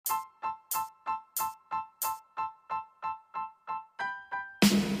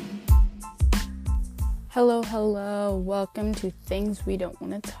Hello. Welcome to Things We Don't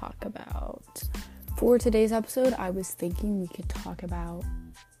Want to Talk About. For today's episode, I was thinking we could talk about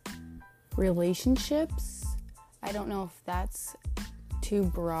relationships. I don't know if that's too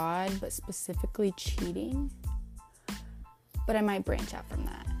broad, but specifically cheating. But I might branch out from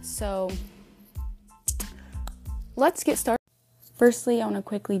that. So, let's get started. Firstly, I want to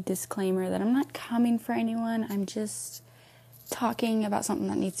quickly disclaimer that I'm not coming for anyone. I'm just talking about something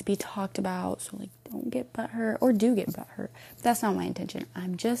that needs to be talked about. So, don't get butthurt, or do get butthurt. But that's not my intention.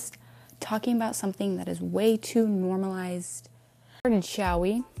 I'm just talking about something that is way too normalized. Shall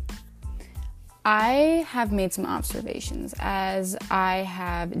we? I have made some observations as I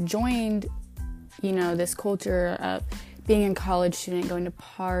have joined, this culture of being a college student, going to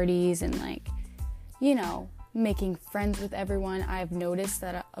parties and making friends with everyone. I've noticed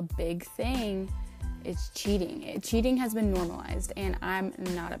that a big thing is cheating. Cheating has been normalized and I'm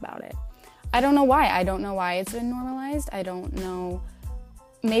not about it. I don't know why. I don't know why it's been normalized. I don't know.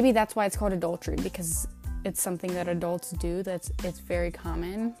 Maybe that's why it's called adultery, because it's something that adults do. It's very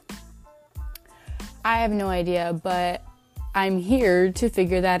common. I have no idea, but I'm here to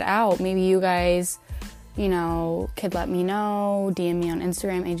figure that out. Maybe you guys, could let me know. DM me on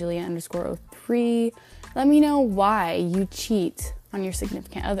Instagram, Angelia_03. Let me know why you cheat on your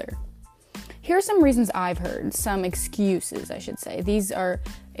significant other. Here are some reasons I've heard. Some excuses, I should say. These are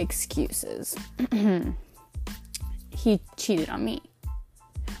excuses. He cheated on me.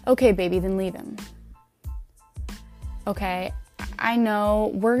 Okay, baby, then leave him. Okay, I know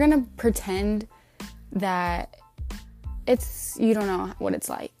we're gonna pretend that you don't know what it's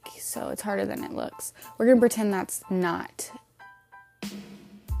like, so it's harder than it looks. We're gonna pretend that's not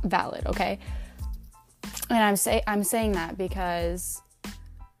valid, okay? And I'm saying that because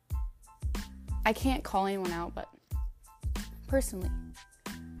I can't call anyone out, but personally,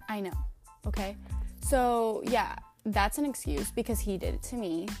 I know, okay? So, yeah, that's an excuse because he did it to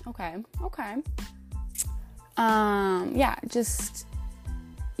me, okay? Just,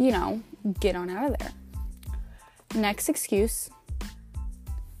 get on out of there. Next excuse,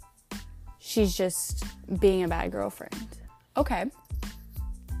 she's just being a bad girlfriend. Okay. And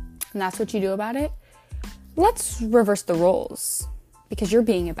that's what you do about it? Let's reverse the roles, because you're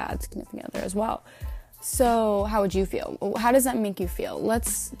being a bad significant other as well. So how would you feel? How does that make you feel?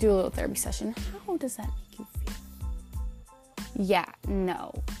 Let's do a little therapy session. How does that make you feel? Yeah,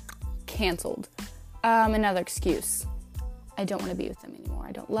 no. Canceled. Another excuse. I don't want to be with them anymore.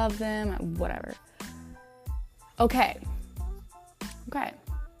 I don't love them. Whatever. Okay.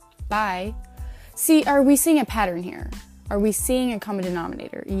 Bye. See, are we seeing a pattern here? Are we seeing a common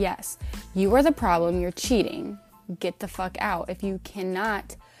denominator? Yes. You are the problem. You're cheating. Get the fuck out. If you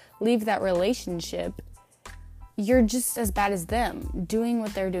cannot leave that relationship, you're just as bad as them doing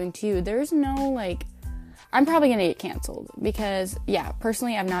what they're doing to you. There's no, I'm probably going to get canceled because,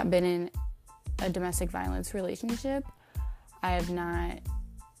 personally, I've not been in a domestic violence relationship. I have not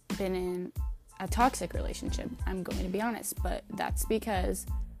been in a toxic relationship. I'm going to be honest, but that's because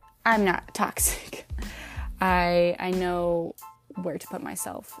I'm not toxic. I know where to put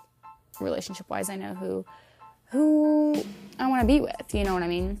myself relationship-wise. I know who I want to be with, you know what I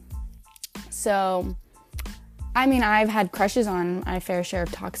mean? So, I've had crushes on my fair share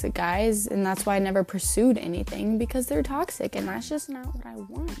of toxic guys, and that's why I never pursued anything, because they're toxic, and that's just not what I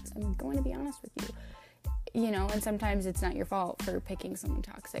want. I'm going to be honest with you. And sometimes it's not your fault for picking someone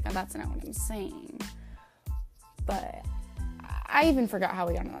toxic, and that's not what I'm saying. But I even forgot how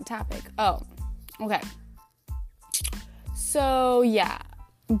we got on that topic. Oh, okay. So,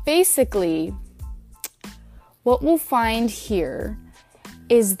 basically, what we'll find here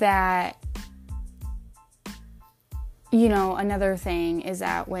is that, another thing is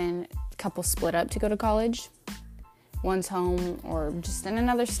that when couples split up to go to college, one's home or just in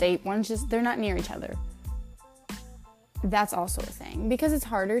another state, they're not near each other. That's also a thing, because it's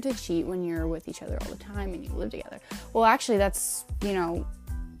harder to cheat when you're with each other all the time and you live together. Well, actually, that's,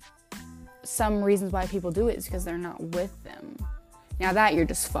 some reasons why people do it is because they're not with them. Now that you're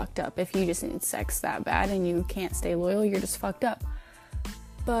just fucked up. If you just need sex that bad and you can't stay loyal, you're just fucked up.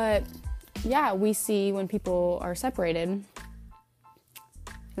 But we see when people are separated and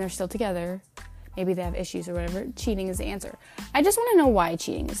they're still together, maybe they have issues or whatever, cheating is the answer. I just want to know why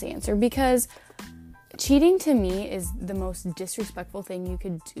cheating is the answer, because cheating to me is the most disrespectful thing you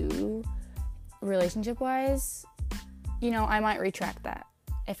could do relationship-wise. I might retract that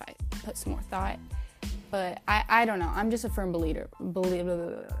if I put some more thought. But I don't know. I'm just a firm believer.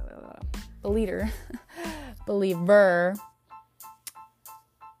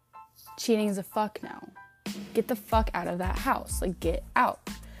 Cheating is a fuck no. Get the fuck out of that house. Get out.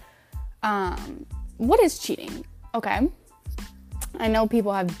 what is cheating? Okay. I know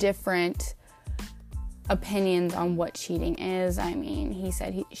people have different opinions on what cheating is. I mean,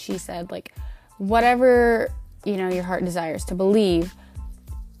 she said, like, whatever, your heart desires to believe.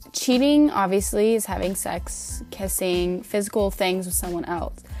 Cheating, obviously, is having sex, kissing, physical things with someone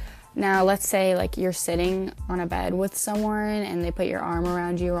else. Now, let's say, like, you're sitting on a bed with someone and they put your arm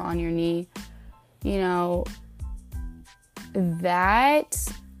around you or on your knee.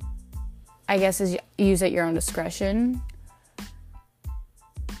 That, I guess, is use at your own discretion.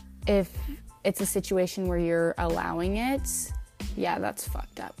 If it's a situation where you're allowing it, yeah, that's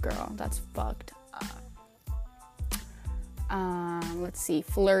fucked up, girl. That's fucked up. Let's see,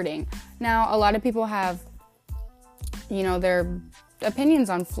 flirting. Now, a lot of people have, their opinions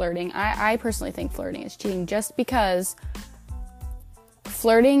on flirting. I personally think flirting is cheating just because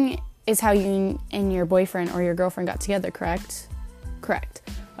flirting is how you and your boyfriend or your girlfriend got together, correct? Correct.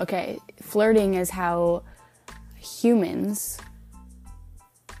 Okay, flirting is how humans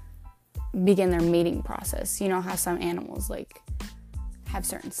begin their mating process. You know how some animals, like, have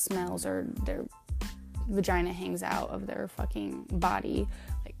certain smells or their vagina hangs out of their fucking body,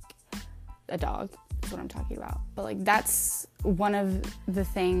 like a dog is what I'm talking about. But, like, that's one of the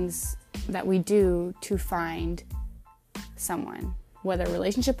things that we do to find someone, whether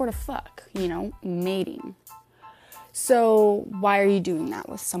relationship or to fuck, mating. So why are you doing that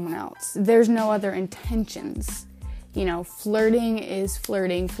with someone else? There's no other intentions. Flirting is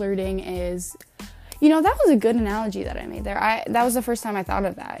flirting. Flirting is, that was a good analogy that I made there. That was the first time I thought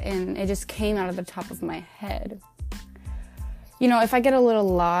of that, and it just came out of the top of my head. If I get a little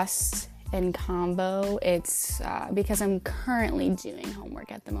lost in combo, it's because I'm currently doing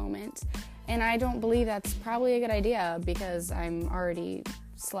homework at the moment, and I don't believe that's probably a good idea because I'm already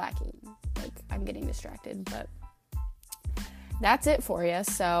slacking. Like, I'm getting distracted, but that's it for you.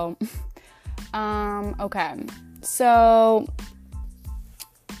 So, okay. So,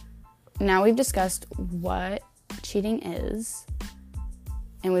 now we've discussed what cheating is,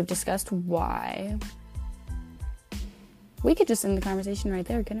 and we've discussed why. We could just end the conversation right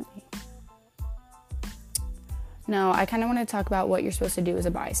there, couldn't we? No, I kind of want to talk about what you're supposed to do as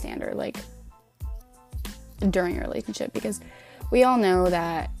a bystander, like, during a relationship, because we all know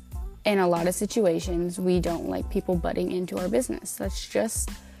that in a lot of situations, we don't like people butting into our business. That's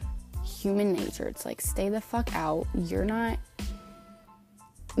just human nature. It's like, stay the fuck out. You're not...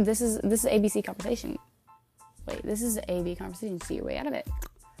 This is ABC conversation. Wait, this is AB conversation. See your way out of it.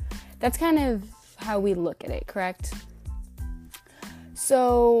 That's kind of how we look at it, correct?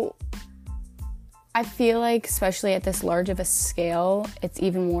 So, I feel like, especially at this large of a scale, it's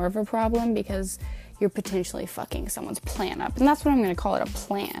even more of a problem because you're potentially fucking someone's plan up. And that's what I'm going to call it, a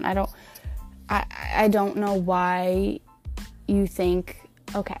plan. I don't know why you think,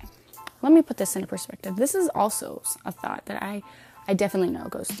 okay, let me put this into perspective. This is also a thought that I definitely know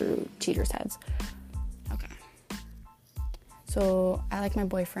goes through cheaters' heads. Okay. So, I like my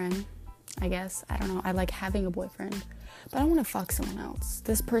boyfriend, I guess. I don't know. I like having a boyfriend. But I want to fuck someone else.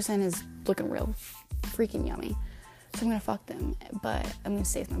 This person is looking real freaking yummy. So I'm going to fuck them. But I'm going to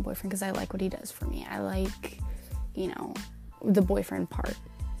stay with my boyfriend because I like what he does for me. I like, the boyfriend part.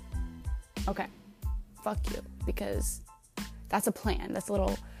 Okay. Fuck you. Because that's a plan. That's a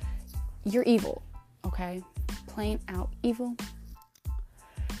little... You're evil. Okay? Plain out evil.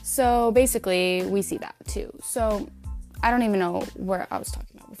 So basically, we see that too. So I don't even know where I was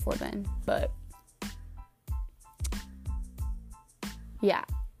talking about before then. But yeah.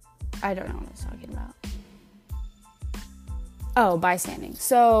 I don't know what I was talking about. Oh, bystanding.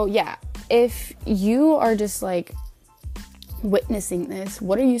 So, yeah, if you are just, like, witnessing this,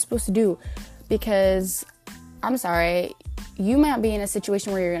 what are you supposed to do? Because, I'm sorry, you might be in a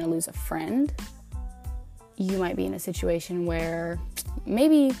situation where you're going to lose a friend. You might be in a situation where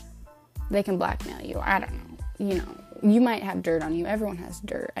maybe they can blackmail you. I don't know. You might have dirt on you. Everyone has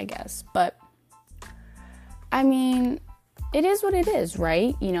dirt, I guess. But, I mean, it is what it is,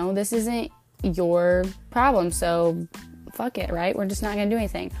 right? This isn't your problem, so... fuck it, right? We're just not gonna do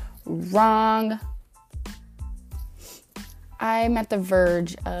anything. Wrong. I'm at the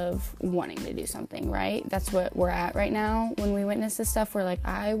verge of wanting to do something, right? That's what we're at right now. When we witness this stuff, we're like,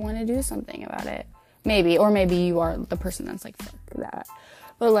 I want to do something about it. Maybe, or maybe you are the person that's like, fuck that.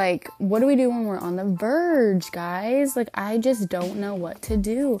 But like, what do we do when we're on the verge, guys? Like, I just don't know what to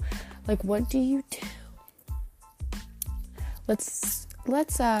do. Like, what do you do? Let's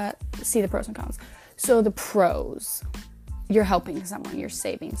see the pros and cons. So the pros, you're helping someone, you're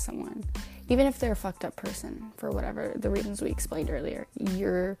saving someone. Even if they're a fucked up person, for whatever the reasons we explained earlier,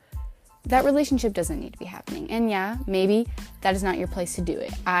 you're that relationship doesn't need to be happening. And yeah, maybe that is not your place to do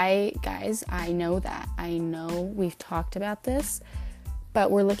it. I know that. I know we've talked about this,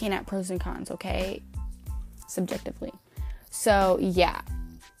 but we're looking at pros and cons, okay? Subjectively. So yeah,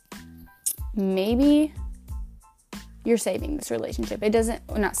 maybe you're saving this relationship. It doesn't,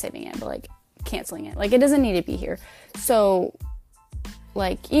 not saving it, but like canceling it. Like, it doesn't need to be here. So,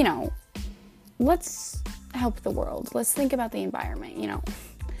 like, you know, let's help the world. Let's think about the environment, you know.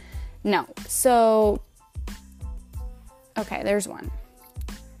 No. So, okay, there's one.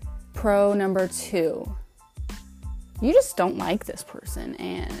 Pro number 2. You just don't like this person,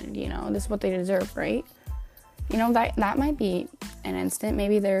 and, you know, this is what they deserve, right? You know, that might be an instant.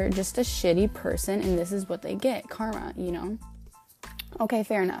 Maybe they're just a shitty person, and this is what they get. Karma, you know? Okay,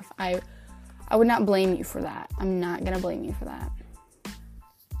 fair enough. I would not blame you for that. I'm not gonna blame you for that.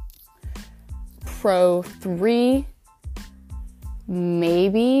 Pro 3,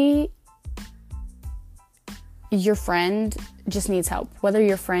 maybe your friend just needs help. Whether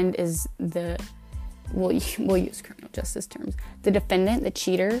your friend is we'll use criminal justice terms, the defendant, the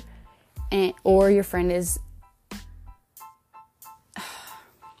cheater, or your friend is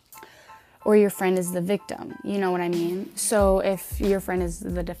the victim. You know what I mean? So if your friend is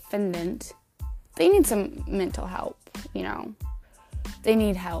the defendant, they need some mental help, you know? They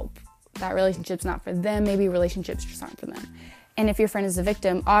need help. That relationship's not for them. Maybe relationships just aren't for them. And if your friend is the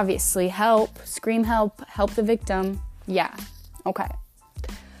victim, obviously help, scream help the victim. Yeah. Okay.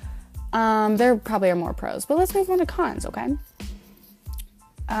 There probably are more pros, but let's move on to cons, okay?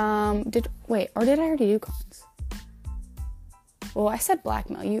 Did I already do cons? Well, I said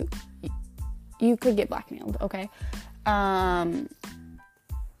blackmail. You could get blackmailed, okay?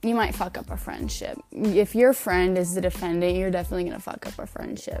 You might fuck up a friendship. If your friend is the defendant, you're definitely gonna fuck up a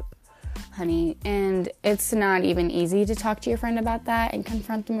friendship, honey. And it's not even easy to talk to your friend about that and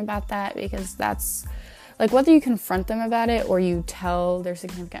confront them about that, because that's, like, whether you confront them about it or you tell their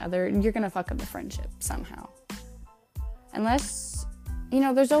significant other, you're gonna fuck up the friendship somehow. Unless, you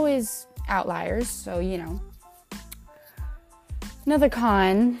know, there's always outliers, so, you know. Another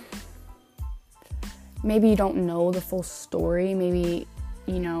con, maybe you don't know the full story. Maybe,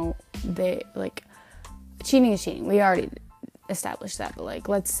 you know, cheating is cheating. We already established that, but, like,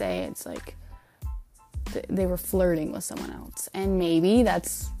 let's say it's, like, they were flirting with someone else, and maybe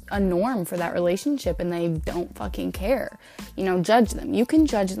that's a norm for that relationship, and they don't fucking care. You know, judge them. You can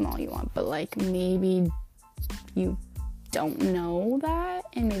judge them all you want, but, like, maybe you don't know that,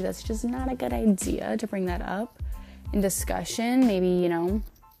 and maybe that's just not a good idea to bring that up in discussion. Maybe, you know,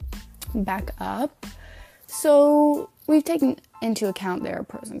 back up. So we've taken into account their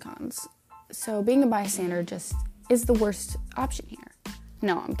pros and cons. So being a bystander just is the worst option here.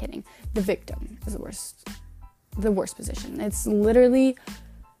 No, I'm kidding. The victim is the worst position. It's literally,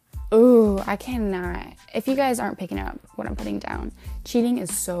 I cannot. If you guys aren't picking up what I'm putting down, cheating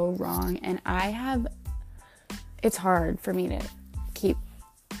is so wrong, and it's hard for me to keep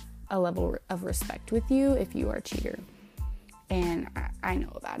a level of respect with you if you are a cheater. And I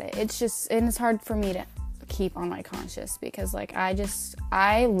know about it. It's hard for me to keep on my conscience, because, like,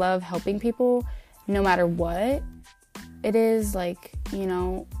 I love helping people no matter what it is, like, you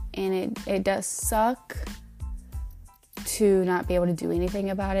know, and it does suck to not be able to do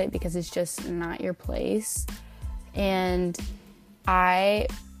anything about it, because it's just not your place. And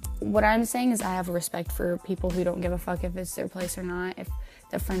what I'm saying is I have respect for people who don't give a fuck if it's their place or not, if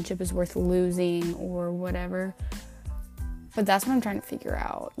the friendship is worth losing or whatever. But that's what I'm trying to figure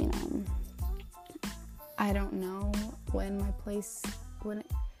out, you know. I don't know when it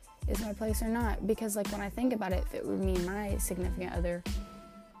is my place or not, because, like, when I think about it, if it were me and my significant other,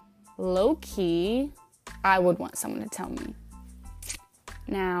 low-key, I would want someone to tell me.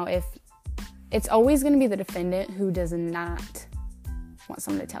 Now, if it's always going to be the defendant who does not want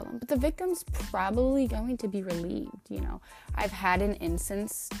someone to tell them, but the victim's probably going to be relieved, you know. I've had an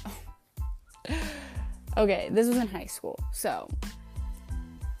instance. Okay, this was in high school, so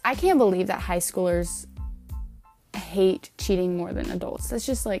I can't believe that high schoolers hate cheating more than adults. That's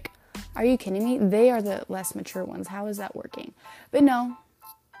just, like, are you kidding me? They are the less mature ones. How is that working? But no,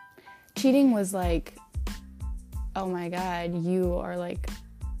 cheating was like, oh my God, you are like,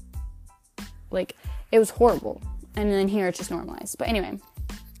 it was horrible. And then here it's just normalized. But anyway,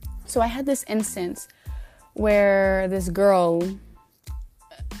 so I had this instance where this girl,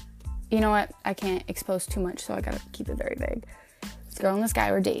 you know what? I can't expose too much, so I gotta keep it very vague. This girl and this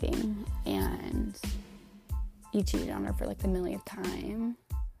guy were dating, and he cheated on her for, like, the millionth time.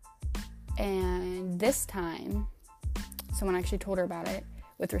 And this time, someone actually told her about it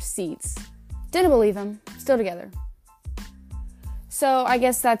with receipts. Didn't believe him. Still together. So I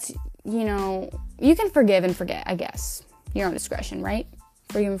guess that's you can forgive and forget, I guess. Your own discretion, right?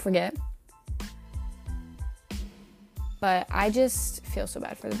 Forgive and forget. But I just feel so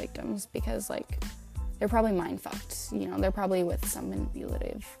bad for the victims because, like, they're probably mind fucked. They're probably with some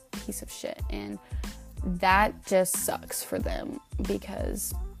manipulative piece of shit. And that just sucks for them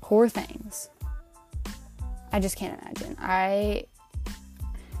because poor things. I just can't imagine. I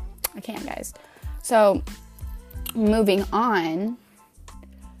can't, guys. So, moving on,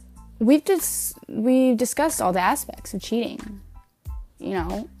 we've discussed all the aspects of cheating,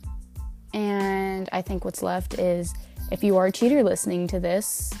 and I think what's left is, if you are a cheater listening to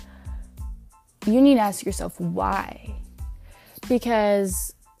this, you need to ask yourself why.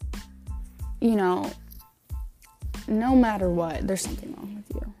 Because, no matter what, there's something wrong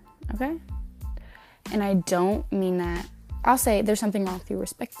with you, okay? And I don't mean that. I'll say there's something wrong with you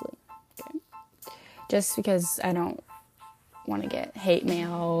respectfully, okay? Just because I don't want to get hate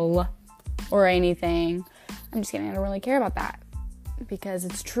mail or anything. I'm just kidding. I don't really care about that because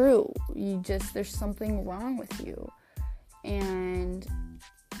it's true. There's something wrong with you. And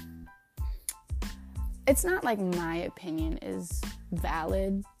it's not like my opinion is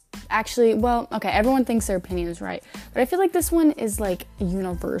valid. Actually, well, okay, everyone thinks their opinion is right. But I feel like this one is, like,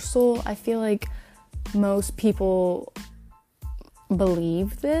 universal. I feel like most people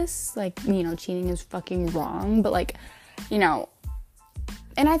believe this. Like, cheating is fucking wrong. But, like, and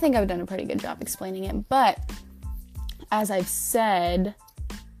I think I've done a pretty good job explaining it. But, as I've said,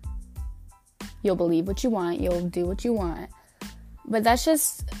 you'll believe what you want. You'll do what you want. But that's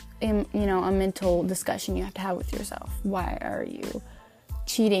just, a mental discussion you have to have with yourself. Why are you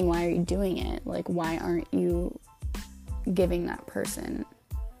cheating? Why are you doing it? Like, why aren't you giving that person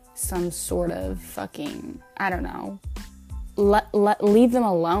some sort of fucking, I don't know, leave them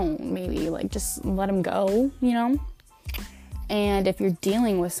alone, maybe. Like, just let them go, And if you're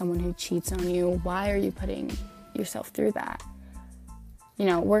dealing with someone who cheats on you, why are you putting yourself through that?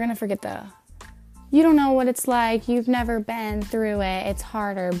 We're going to forget you don't know what it's like. You've never been through it. It's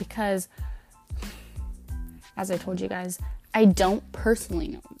harder because, as I told you guys, I don't personally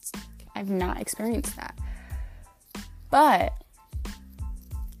know what it's like. I've not experienced that. But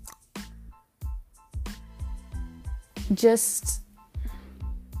just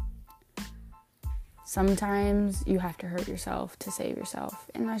sometimes you have to hurt yourself to save yourself.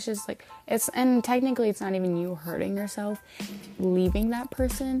 And that's just like, and technically it's not even you hurting yourself. Leaving that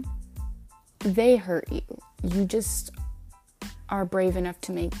person, they hurt you. You just are brave enough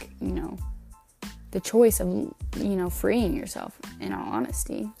to make, the choice of, freeing yourself, in all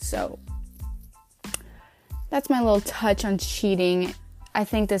honesty. So that's my little touch on cheating. I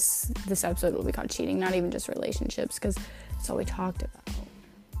think this episode will be called cheating, not even just relationships, because it's all we talked about.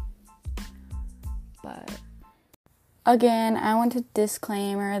 But again, I want to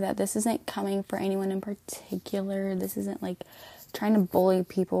disclaimer that this isn't coming for anyone in particular. This isn't like trying to bully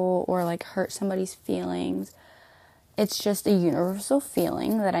people or like hurt somebody's feelings. It's just a universal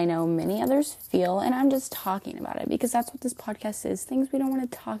feeling that I know many others feel, and I'm just talking about it because that's what this podcast is. Things we don't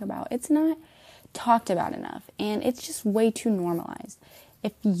want to talk about. It's not talked about enough, and it's just way too normalized.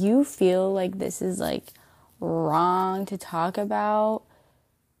 If you feel like this is like wrong to talk about,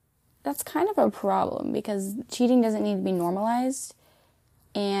 that's kind of a problem because cheating doesn't need to be normalized,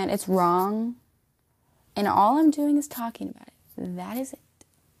 and it's wrong, and all I'm doing is talking about it. That is it.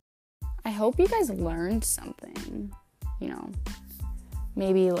 I hope you guys learned something,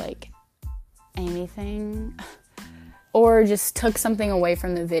 maybe like anything, or just took something away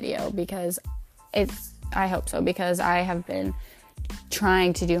from the video, because I hope so, because I have been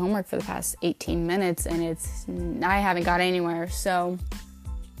trying to do homework for the past 18 minutes and I haven't got anywhere. So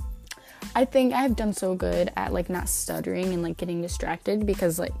I think I have done so good at like not stuttering and like getting distracted,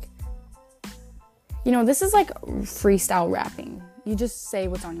 because like, this is like freestyle rapping. You just say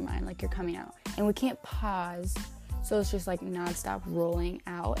what's on your mind, like you're coming out, and we can't pause. So it's just like nonstop rolling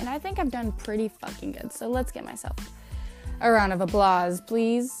out. And I think I've done pretty fucking good. So let's give myself a round of applause,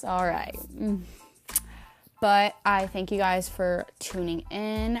 please. All right. But I thank you guys for tuning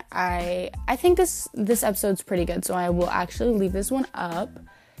in. I think this episode's pretty good. So I will actually leave this one up.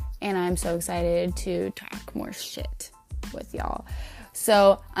 And I'm so excited to talk more shit with y'all.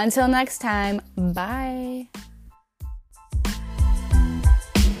 So until next time, bye.